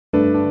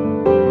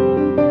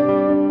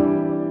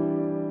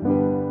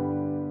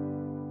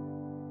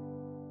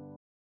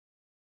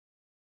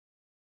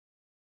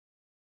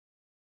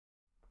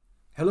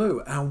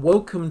Hello and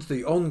welcome to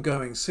the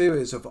ongoing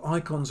series of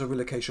Icons of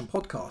Relocation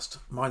podcast.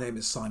 My name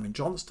is Simon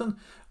Johnston.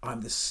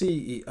 I'm the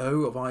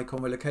CEO of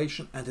Icon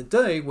Relocation, and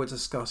today we're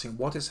discussing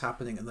what is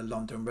happening in the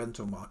London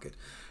rental market.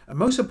 And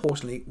most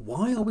importantly,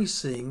 why are we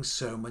seeing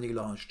so many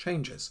large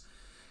changes?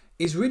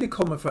 It's really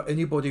common for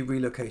anybody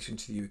relocating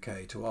to the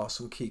UK to ask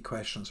some key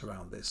questions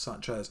around this,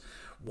 such as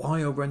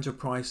why are rental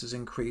prices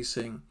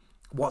increasing?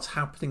 What's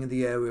happening in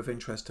the area of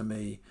interest to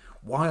me?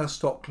 Why are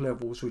stock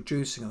levels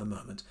reducing at the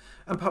moment?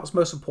 And perhaps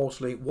most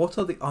importantly, what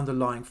are the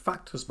underlying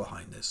factors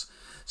behind this?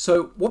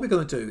 So what we're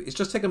going to do is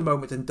just take a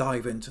moment and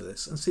dive into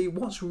this and see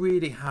what's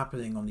really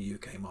happening on the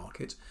UK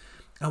market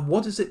and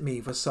what does it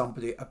mean for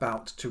somebody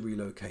about to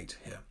relocate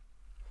here.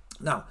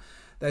 Now,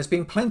 there's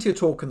been plenty of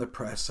talk in the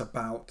press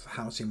about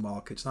housing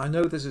markets, and I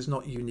know this is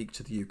not unique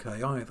to the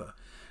UK either.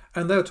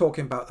 And they're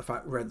talking about the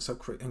fact rents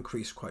have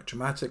increased quite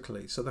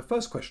dramatically. So the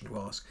first question to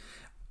ask,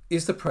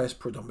 is the press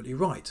predominantly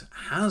right?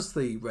 Has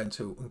the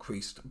rental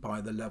increased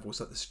by the levels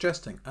that they're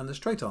suggesting? And the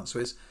straight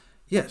answer is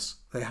yes,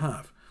 they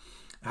have.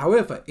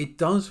 However, it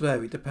does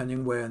vary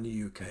depending where in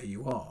the UK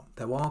you are.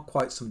 There are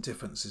quite some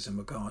differences in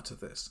regard to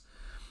this.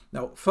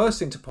 Now, first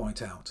thing to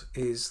point out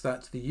is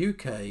that the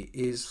UK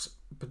is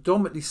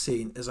predominantly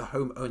seen as a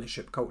home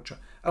ownership culture.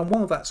 And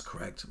while that's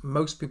correct,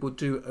 most people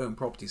do own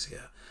properties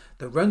here.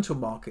 The rental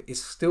market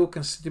is still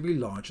considerably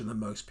larger than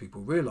most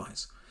people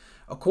realise.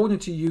 According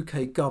to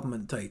UK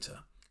government data,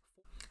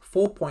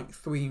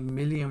 4.3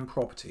 million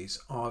properties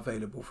are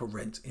available for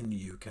rent in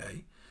the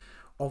UK,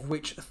 of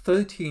which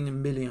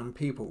 13 million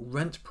people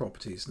rent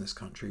properties in this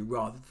country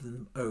rather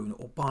than own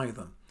or buy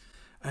them.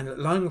 And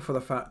allowing for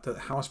the fact that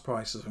house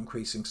prices are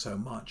increasing so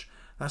much,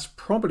 that's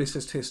probably a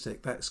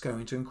statistic that's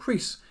going to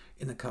increase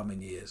in the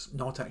coming years,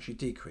 not actually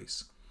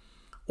decrease.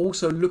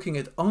 Also, looking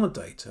at our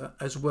data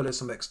as well as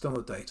some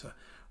external data,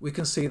 we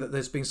can see that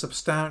there's been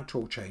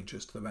substantial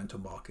changes to the rental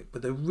market,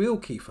 but the real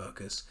key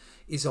focus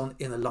is on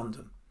inner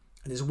London.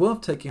 And it's worth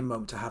taking a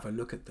moment to have a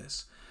look at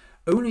this.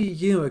 Only a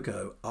year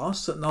ago,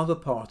 us and other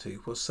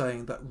parties were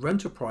saying that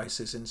rental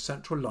prices in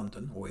central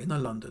London or inner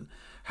London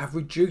have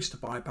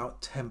reduced by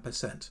about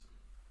 10%.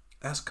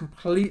 That's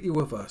completely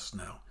reversed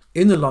now.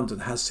 Inner London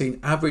has seen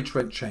average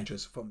rent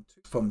changes from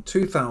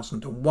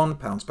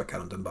 £2,001 per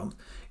calendar month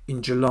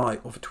in July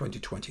of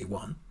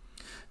 2021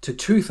 to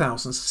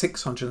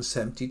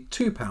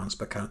 £2,672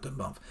 per calendar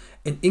month,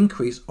 an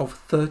increase of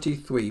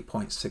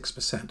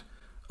 33.6%.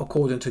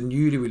 according to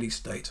newly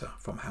released data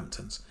from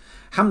Hamptons.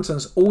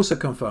 Hamptons also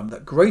confirmed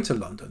that Greater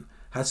London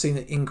has seen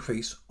an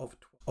increase of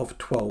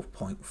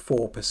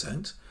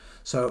 12.4%,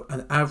 so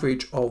an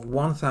average of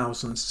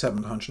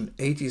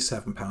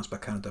 £1,787 per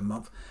calendar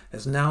month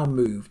has now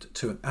moved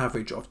to an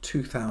average of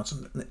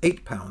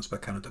 £2,008 per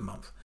calendar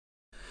month.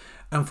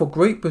 And for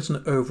Great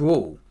Britain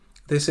overall,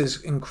 this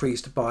is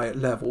increased by a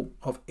level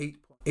of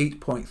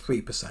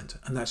 8.3%,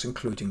 and that's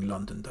including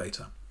London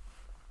data.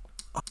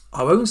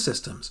 Our own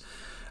systems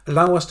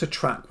allow us to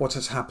track what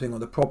is happening on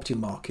the property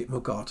market in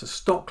regard to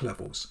stock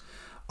levels.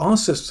 Our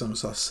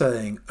systems are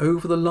saying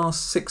over the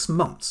last 6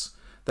 months,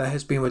 there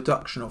has been a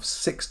reduction of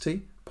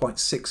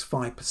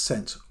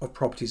 60.65% of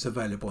properties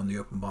available on the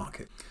open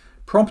market.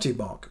 Property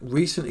Mark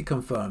recently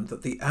confirmed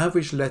that the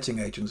average letting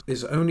agent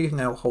is only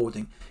now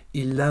holding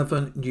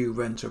 11 new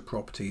rental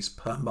properties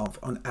per month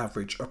on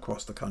average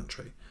across the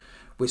country.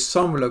 With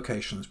some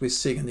locations, we're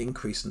seeing an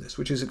increase in this,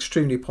 which is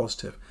extremely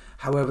positive.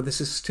 However,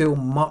 this is still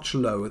much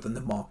lower than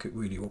the market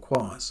really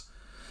requires.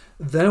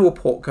 Their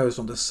report goes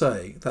on to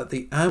say that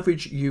the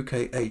average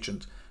UK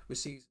agent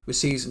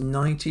receives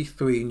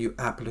 93 new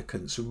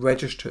applicants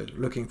registered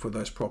looking for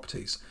those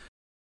properties,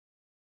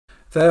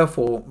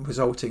 therefore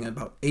resulting in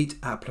about 8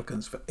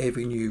 applicants for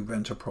every new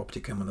rental property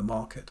coming on the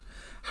market.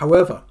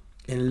 However,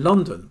 in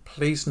London,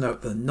 please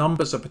note the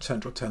numbers of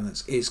potential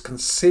tenants is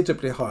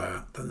considerably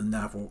higher than the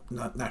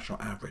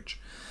national average.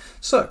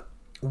 So,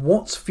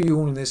 what's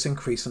fueling this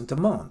increase in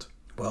demand?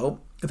 Well,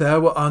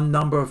 there are a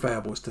number of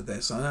variables to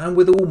this, and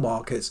with all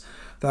markets,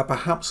 there are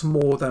perhaps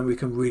more than we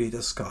can really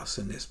discuss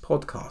in this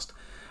podcast.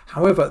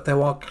 However,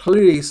 there are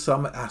clearly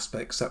some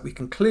aspects that we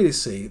can clearly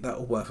see that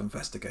are worth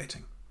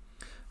investigating.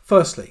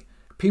 Firstly,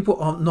 people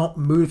are not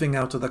moving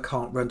out of their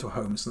current rental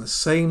homes in the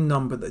same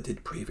number they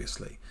did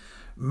previously.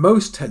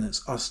 Most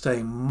tenants are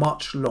staying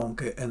much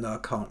longer in their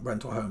current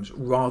rental homes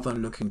rather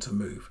than looking to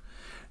move.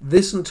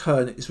 This in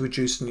turn is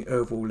reducing the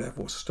overall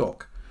level of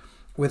stock.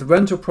 With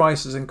rental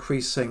prices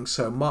increasing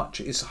so much,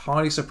 it's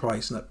highly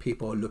surprising that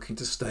people are looking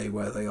to stay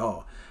where they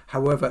are.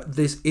 However,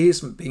 this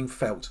isn't being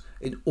felt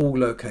in all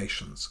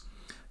locations.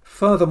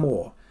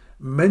 Furthermore,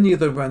 many of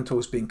the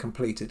rentals being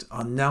completed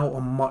are now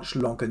on much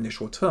longer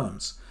initial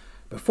terms.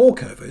 Before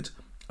COVID,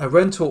 a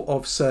rental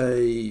of,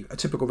 say, a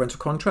typical rental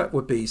contract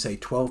would be, say,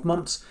 12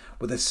 months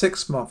with a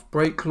 6-month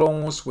break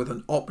clause with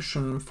an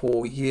option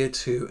for year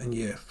 2 and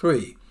year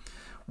 3.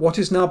 What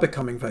is now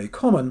becoming very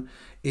common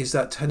is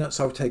that tenants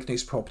are taking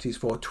these properties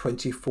for a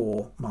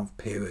 24-month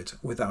period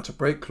without a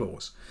break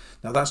clause.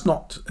 Now, that's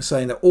not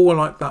saying they're all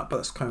like that, but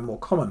that's becoming more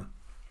common.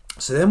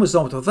 So the end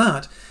result of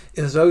that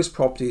is those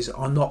properties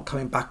are not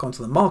coming back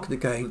onto the market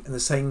again in the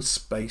same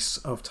space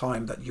of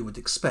time that you would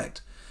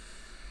expect.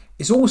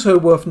 It's also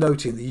worth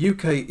noting the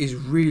UK is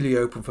really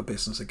open for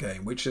business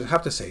again, which I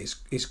have to say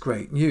is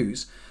great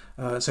news.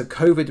 So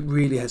COVID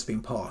really has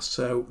been passed.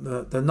 So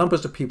the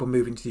numbers of people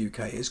moving to the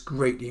UK has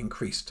greatly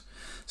increased.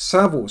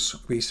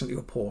 Savills recently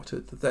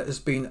reported that there has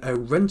been a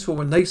rental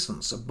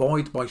renaissance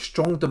buoyed by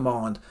strong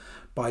demand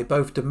by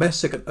both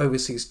domestic and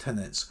overseas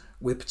tenants,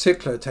 with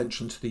particular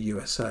attention to the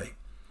USA.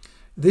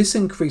 This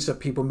increase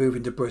of people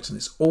moving to Britain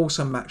is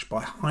also matched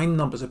by high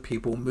numbers of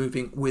people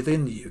moving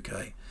within the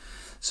UK.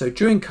 So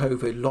during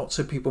COVID, lots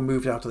of people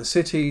moved out of the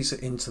cities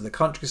into the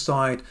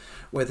countryside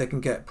where they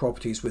can get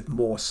properties with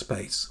more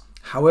space.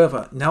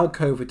 However, now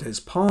COVID has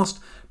passed,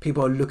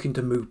 people are looking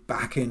to move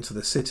back into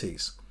the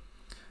cities.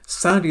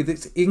 Sadly,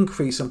 this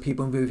increase in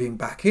people moving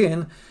back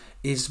in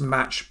is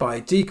matched by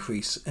a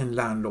decrease in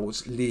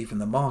landlords leaving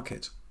the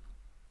market.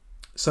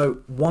 So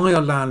why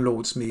are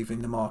landlords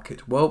leaving the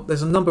market? Well,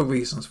 there's a number of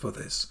reasons for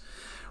this.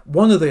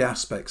 One of the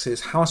aspects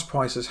is house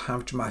prices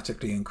have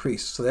dramatically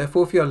increased. So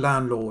therefore, if you're a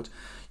landlord,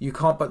 you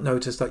can't but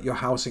notice that your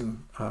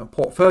housing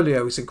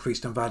portfolio is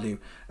increased in value,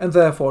 and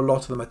therefore a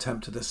lot of them are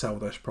tempted to sell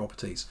those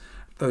properties.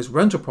 Those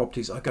rental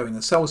properties are going to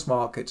the sales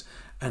market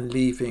and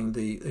leaving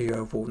the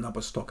overall number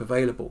of stock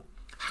available.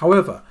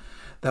 However,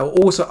 there are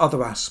also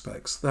other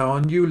aspects. There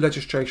are new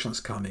legislations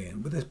coming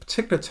in with a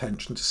particular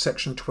attention to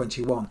Section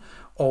 21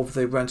 of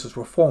the Renters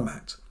Reform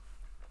Act.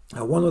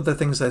 Now, one of the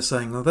things they're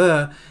saying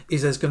there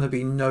is there's going to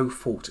be no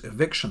fault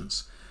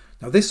evictions.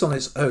 Now, this on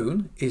its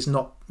own is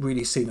not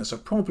really seen as a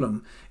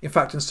problem. In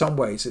fact, in some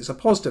ways, it's a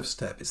positive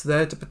step. It's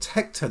there to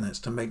protect tenants,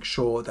 to make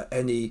sure that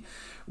any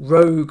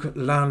rogue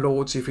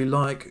landlords, if you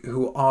like,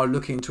 who are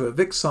looking to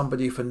evict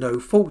somebody for no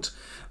fault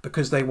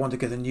because they want to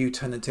get a new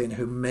tenant in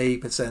who may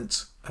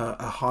present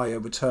a higher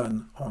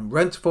return on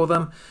rent for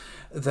them,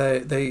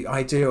 the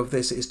idea of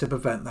this is to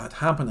prevent that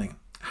happening.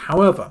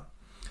 However,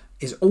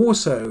 is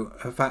also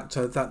a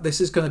factor that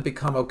this is going to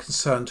become a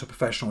concern to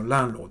professional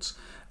landlords,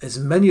 as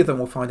many of them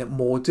will find it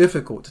more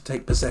difficult to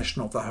take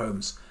possession of their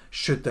homes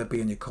should there be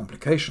any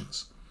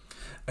complications.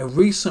 A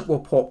recent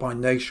report by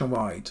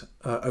Nationwide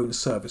owned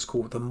service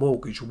called The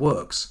Mortgage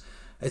Works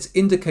has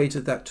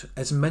indicated that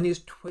as many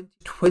as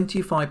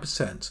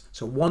 25%,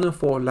 so 1 in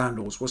 4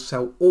 landlords will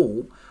sell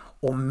all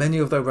or many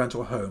of their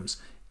rental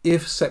homes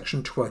if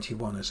Section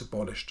 21 is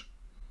abolished.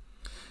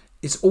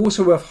 It's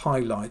also worth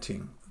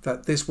highlighting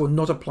that this will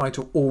not apply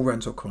to all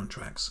rental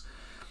contracts.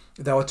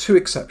 There are 2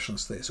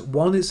 exceptions to this.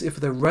 One is if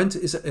the rent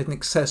is in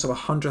excess of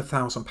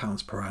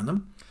 £100,000 per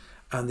annum,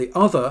 and the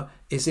other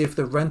is if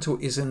the rental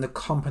is in the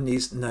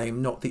company's name,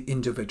 not the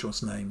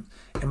individual's name.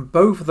 In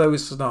both of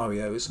those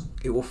scenarios,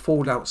 it will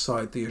fall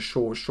outside the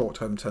assured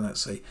short-term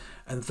tenancy,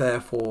 and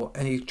therefore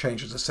any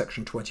changes to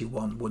Section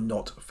 21 will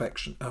not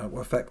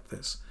affect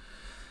this.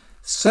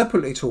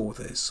 Separately to all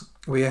this,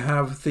 we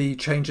have the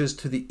changes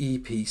to the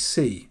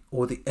EPC,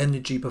 or the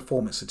Energy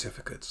Performance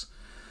Certificates.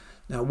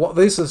 Now, what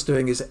this is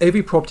doing is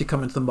every property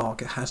coming to the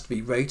market has to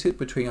be rated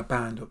between a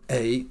band of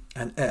A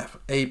and F,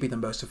 A being the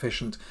most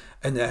efficient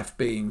and F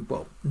being,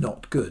 well,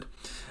 not good.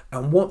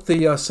 And what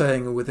they are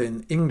saying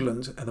within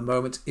England at the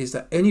moment is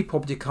that any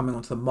property coming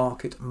onto the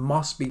market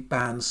must be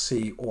band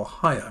C or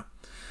higher.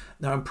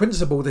 Now, in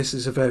principle, this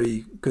is a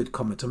very good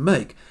comment to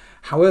make.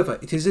 However,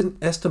 it is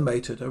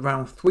estimated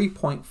around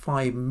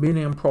 3.5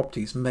 million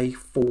properties may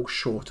fall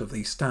short of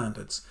these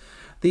standards.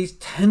 These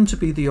tend to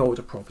be the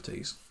older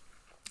properties,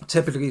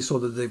 typically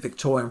sort of the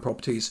Victorian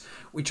properties,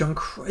 which are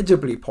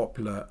incredibly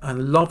popular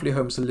and lovely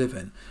homes to live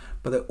in,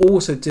 but they're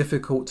also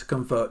difficult to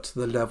convert to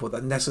the level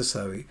that's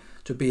necessary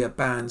to be a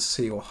band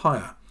C or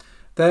higher.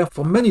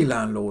 Therefore, for many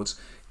landlords,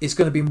 it's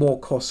going to be more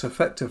cost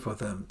effective for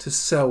them to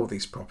sell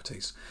these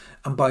properties.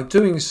 And by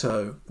doing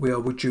so, we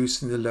are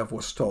reducing the level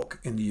of stock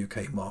in the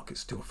UK market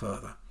still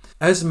further.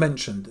 As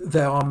mentioned,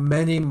 there are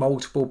many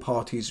multiple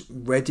parties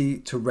ready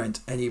to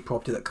rent any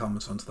property that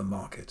comes onto the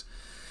market.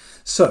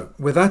 So,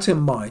 with that in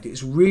mind,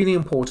 it's really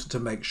important to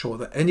make sure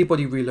that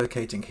anybody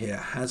relocating here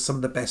has some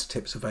of the best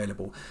tips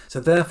available. So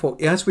therefore,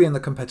 as we're in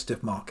the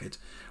competitive market,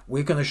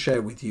 we're going to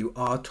share with you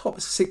our top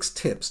 6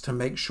 tips to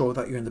make sure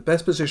that you're in the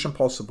best position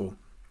possible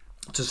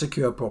to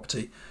secure a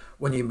property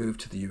when you move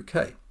to the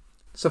UK.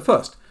 So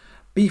first,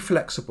 be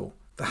flexible.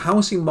 The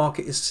housing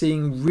market is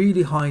seeing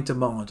really high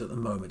demand at the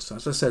moment. So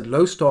as I said,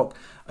 low stock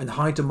and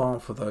high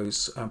demand for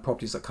those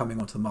properties that are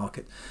coming onto the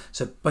market.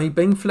 So by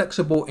being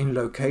flexible in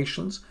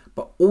locations,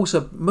 but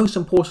also most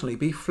importantly,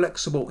 be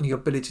flexible in your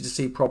ability to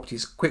see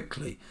properties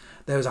quickly.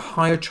 There is a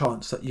higher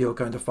chance that you're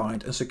going to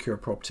find and secure a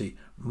property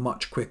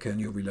much quicker in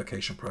your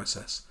relocation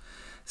process.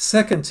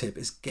 Second tip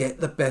is get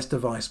the best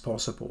advice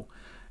possible.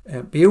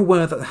 Be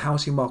aware that the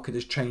housing market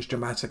has changed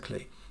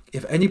dramatically.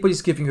 If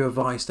anybody's giving you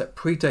advice that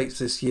predates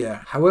this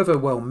year, however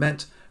well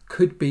meant,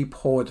 could be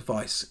poor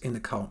advice in the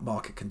current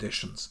market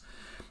conditions.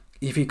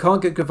 If you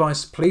can't get good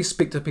advice, please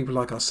speak to people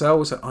like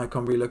ourselves at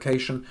Icon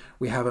Relocation.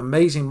 We have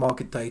amazing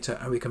market data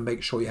and we can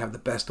make sure you have the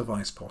best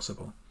advice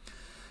possible.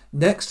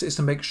 Next is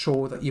to make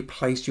sure that you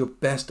place your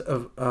best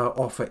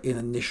offer in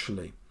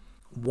initially.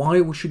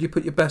 Why should you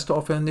put your best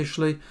offer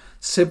initially?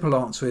 Simple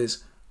answer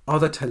is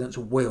other tenants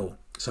will.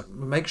 So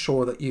make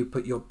sure that you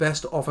put your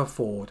best offer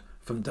forward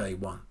from day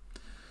one.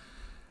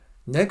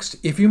 Next,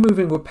 if you're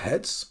moving with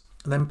pets,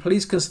 then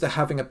please consider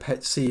having a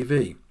pet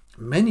CV.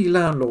 Many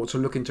landlords who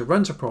are looking to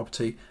rent a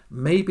property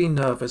may be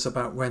nervous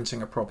about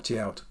renting a property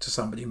out to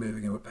somebody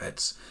moving in with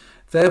pets.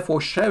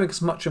 Therefore, sharing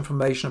as much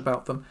information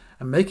about them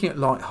and making it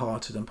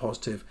light-hearted and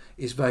positive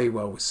is very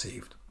well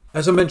received.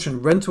 As I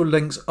mentioned, rental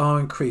links are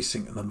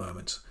increasing at the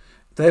moment.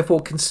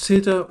 Therefore,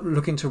 consider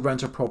looking to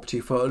rent a property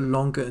for a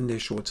longer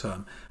initial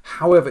term.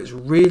 However, it's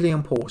really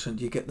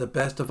important you get the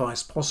best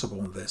advice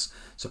possible on this.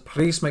 So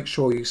please make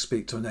sure you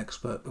speak to an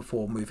expert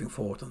before moving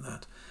forward on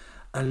that.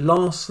 And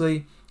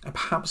lastly, and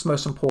perhaps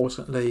most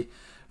importantly,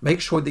 make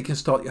sure that you can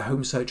start your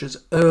home search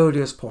as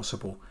early as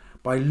possible.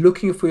 By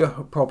looking for your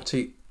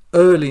property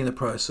early in the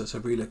process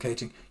of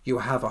relocating, you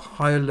will have a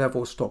higher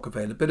level of stock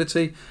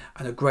availability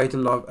and a greater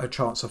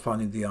chance of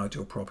finding the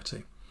ideal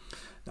property.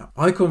 Now,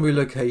 Icon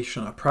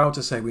Relocation are proud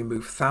to say we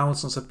move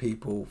thousands of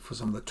people for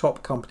some of the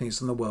top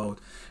companies in the world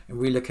in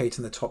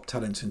relocating the top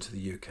talent into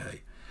the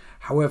UK.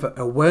 However,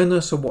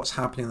 awareness of what's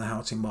happening in the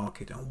housing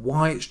market and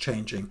why it's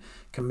changing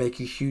can make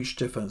a huge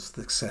difference to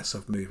the success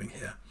of moving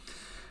here.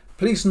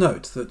 Please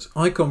note that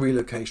Icon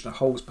Relocation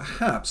holds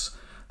perhaps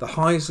the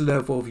highest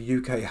level of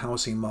UK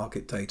housing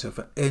market data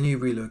for any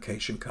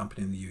relocation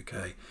company in the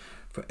UK.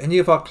 For any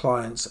of our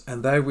clients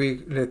and they're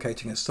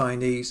relocating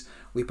assignees,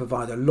 we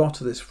provide a lot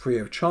of this free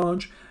of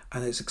charge,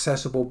 and it's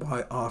accessible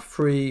by our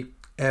free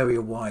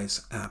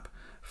AreaWise app.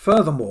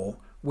 Furthermore,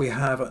 we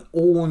have an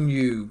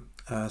all-new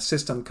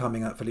system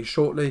coming out fairly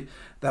shortly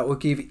that will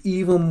give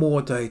even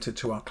more data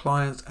to our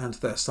clients and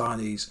to their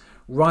assignees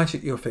right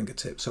at your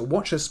fingertips. So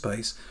watch this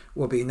space.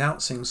 We'll be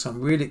announcing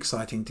some really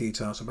exciting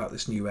details about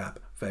this new app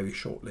very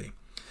shortly.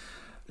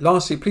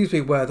 Lastly, please be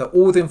aware that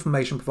all the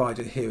information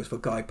provided here is for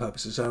guide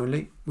purposes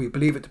only. We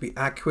believe it to be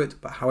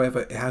accurate, but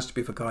however, it has to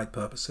be for guide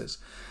purposes.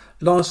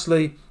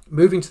 Lastly,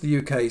 moving to the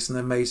UK is an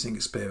amazing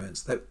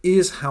experience. There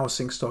is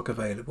housing stock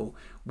available.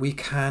 We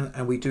can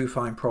and we do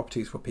find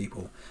properties for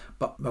people,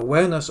 but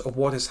awareness of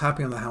what is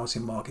happening in the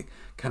housing market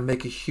can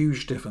make a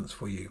huge difference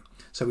for you.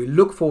 So we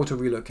look forward to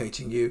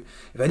relocating you.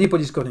 If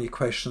anybody's got any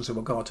questions in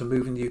regard to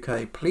moving to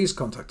the UK, please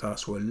contact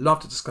us. We'd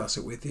love to discuss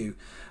it with you.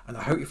 And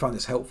I hope you find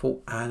this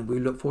helpful, and we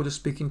look forward to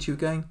speaking to you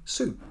again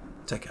soon.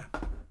 Take care.